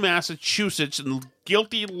blue Massachusetts and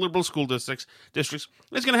guilty liberal school districts. It's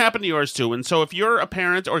going to happen to yours too. And so if you're a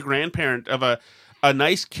parent or grandparent of a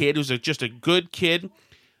nice kid who's just a good kid,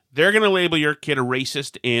 they're going to label your kid a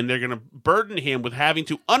racist, and they're going to burden him with having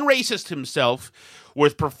to unracist himself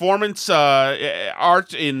with performance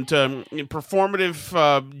art and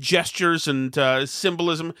performative gestures and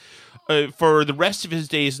symbolism for the rest of his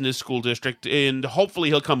days in this school district. And hopefully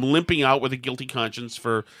he'll come limping out with a guilty conscience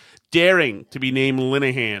for daring to be named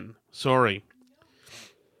Linehan. Sorry.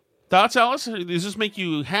 Thoughts, Alice? Does this make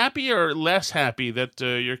you happy or less happy that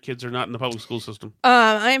your kids are not in the public school system?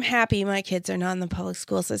 I'm happy my kids are not in the public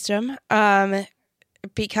school system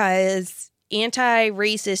because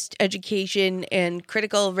anti-racist education and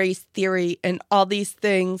critical race theory and all these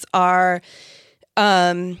things are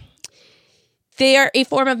they are a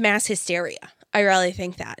form of mass hysteria. I really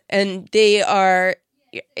think that. And they are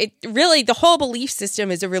really the whole belief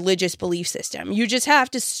system is a religious belief system. You just have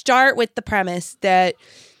to start with the premise that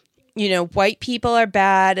white people are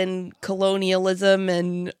bad and colonialism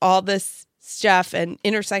and all this stuff and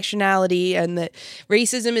intersectionality, and that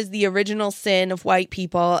racism is the original sin of white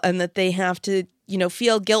people, and that they have to,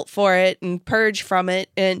 feel guilt for it and purge from it.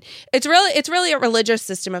 And it's really a religious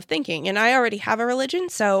system of thinking. And I already have a religion,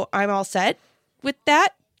 so I'm all set with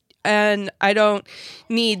that. And I don't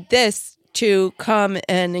need this to come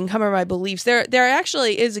and encumber my beliefs. There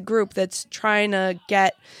actually is a group that's trying to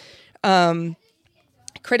get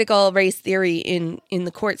critical race theory in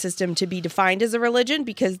the court system to be defined as a religion,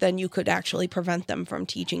 because then you could actually prevent them from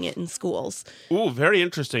teaching it in schools. Ooh, very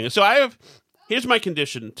interesting. So here's my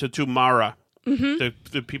condition to Mara,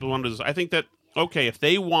 the people who want to do this. I think that, okay, if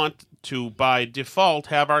they want to, by default,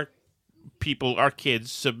 have our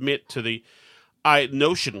kids submit to the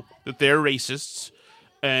notion that they're racists,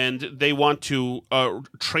 and they want to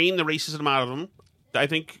train the racism out of them, I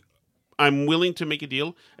think I'm willing to make a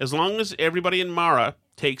deal, as long as everybody in Mara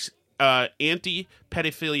takes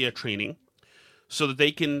anti-pedophilia training so that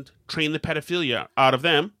they can train the pedophilia out of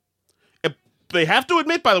them. They have to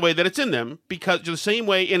admit, by the way, that it's in them, because the same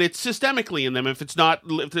way, and it's systemically in them if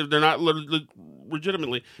they're not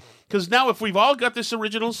legitimately. Because now if we've all got this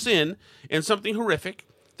original sin and something horrific,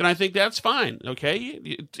 then I think that's fine,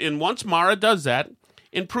 okay? And once Mara does that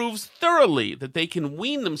and proves thoroughly that they can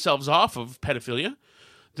wean themselves off of pedophilia,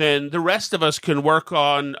 then the rest of us can work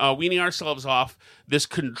on weaning ourselves off this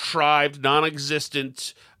contrived,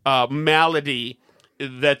 non-existent malady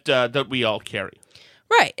that we all carry.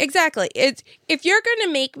 Right, exactly. If you're going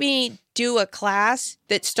to make me do a class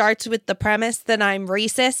that starts with the premise that I'm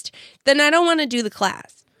racist, then I don't want to do the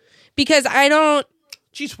class. Because I don't...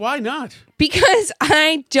 Jeez, why not? Because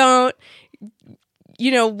I don't,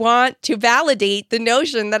 want to validate the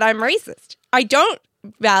notion that I'm racist. I don't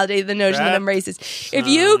validate the notion that I'm racist. If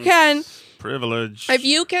you can... Privilege. If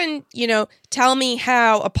you can, tell me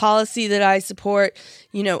how a policy that I support,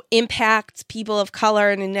 impacts people of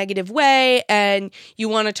color in a negative way, and you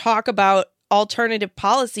want to talk about alternative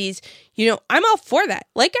policies, I'm all for that.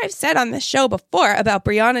 Like I've said on this show before about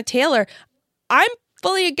Breonna Taylor, I'm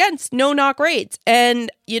fully against no-knock raids. And,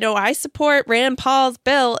 I support Rand Paul's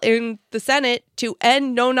bill in the Senate to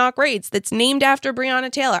end no-knock raids that's named after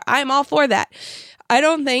Breonna Taylor. I'm all for that. I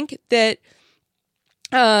don't think that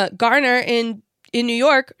Garner in New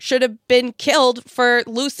York should have been killed for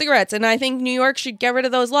loose cigarettes, and I think New York should get rid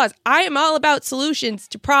of those laws. I am all about solutions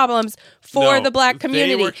to problems for the black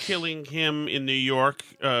community. They were killing him in New York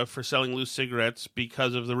for selling loose cigarettes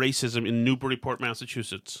because of the racism in Newburyport,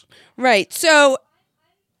 Massachusetts. Right. So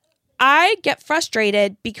I get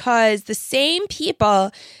frustrated because the same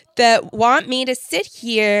people that want me to sit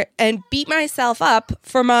here and beat myself up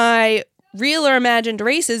for my real or imagined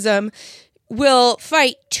racism will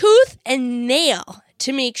fight tooth and nail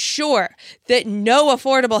to make sure that no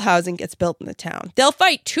affordable housing gets built in the town. They'll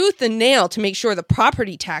fight tooth and nail to make sure the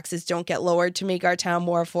property taxes don't get lowered to make our town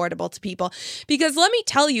more affordable to people. Because let me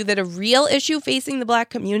tell you that a real issue facing the Black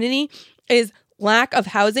community is lack of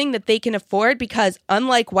housing that they can afford, because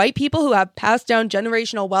unlike white people who have passed down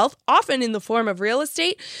generational wealth, often in the form of real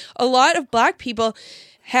estate, a lot of Black people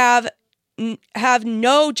have no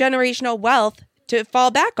generational wealth to fall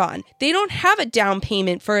back on. They don't have a down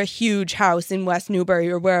payment for a huge house in West Newbury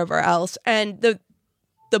or wherever else. And the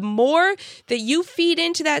more that you feed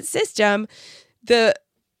into that system, the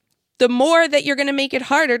more that you're going to make it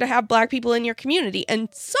harder to have Black people in your community. And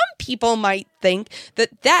some people might think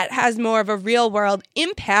that that has more of a real world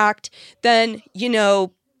impact than,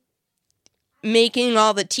 making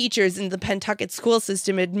all the teachers in the Pentucket school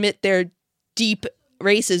system admit their deep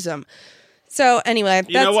racism. So anyway,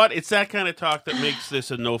 you know what? It's that kind of talk that makes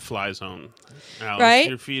this a no-fly zone, Alice. Right?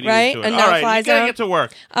 You're feeding right? into it. A All no-fly right, you zone. gotta get to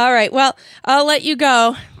work. All right. Well, I'll let you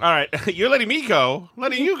go. All right, you're letting me go.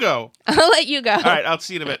 Letting you go. I'll let you go. All right, I'll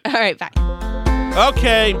see you in a bit. All right, bye.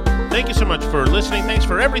 Okay, thank you so much for listening. Thanks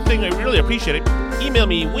for everything. I really appreciate it. Email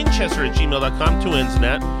me, winchester@gmail.com, 2 N's in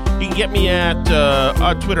that. You can get me at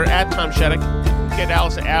on Twitter @Tom Shattuck. Get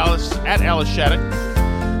Alice at Alice Shattuck.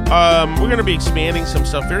 We're going to be expanding some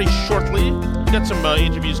stuff very shortly. We've got some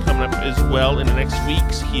interviews coming up as well in the next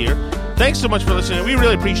weeks here. Thanks so much for listening. We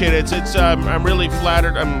really appreciate it. It's I'm really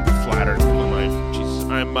flattered. I'm flattered. Oh my, Jesus.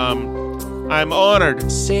 I'm honored.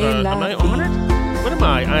 Am I honored? What am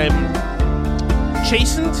I? I'm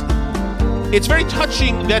chastened. It's very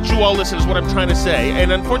touching that you all listen, is what I'm trying to say.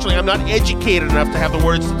 And unfortunately, I'm not educated enough to have the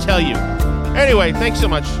words to tell you. Anyway, thanks so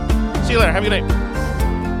much. See you later. Have a good night.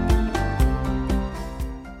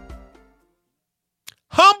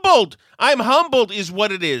 Humbled. I'm humbled is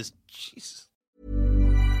what it is. Jesus.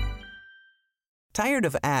 Tired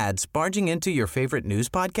of ads barging into your favorite news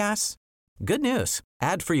podcasts? Good news.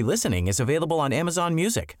 Ad-free listening is available on Amazon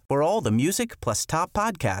Music for all the music plus top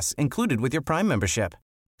podcasts included with your Prime membership.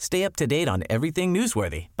 Stay up to date on everything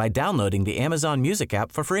newsworthy by downloading the Amazon Music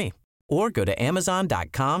app for free or go to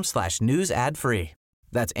amazon.com/news ad free.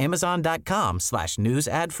 That's amazon.com/news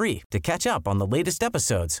ad free to catch up on the latest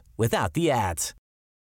episodes without the ads.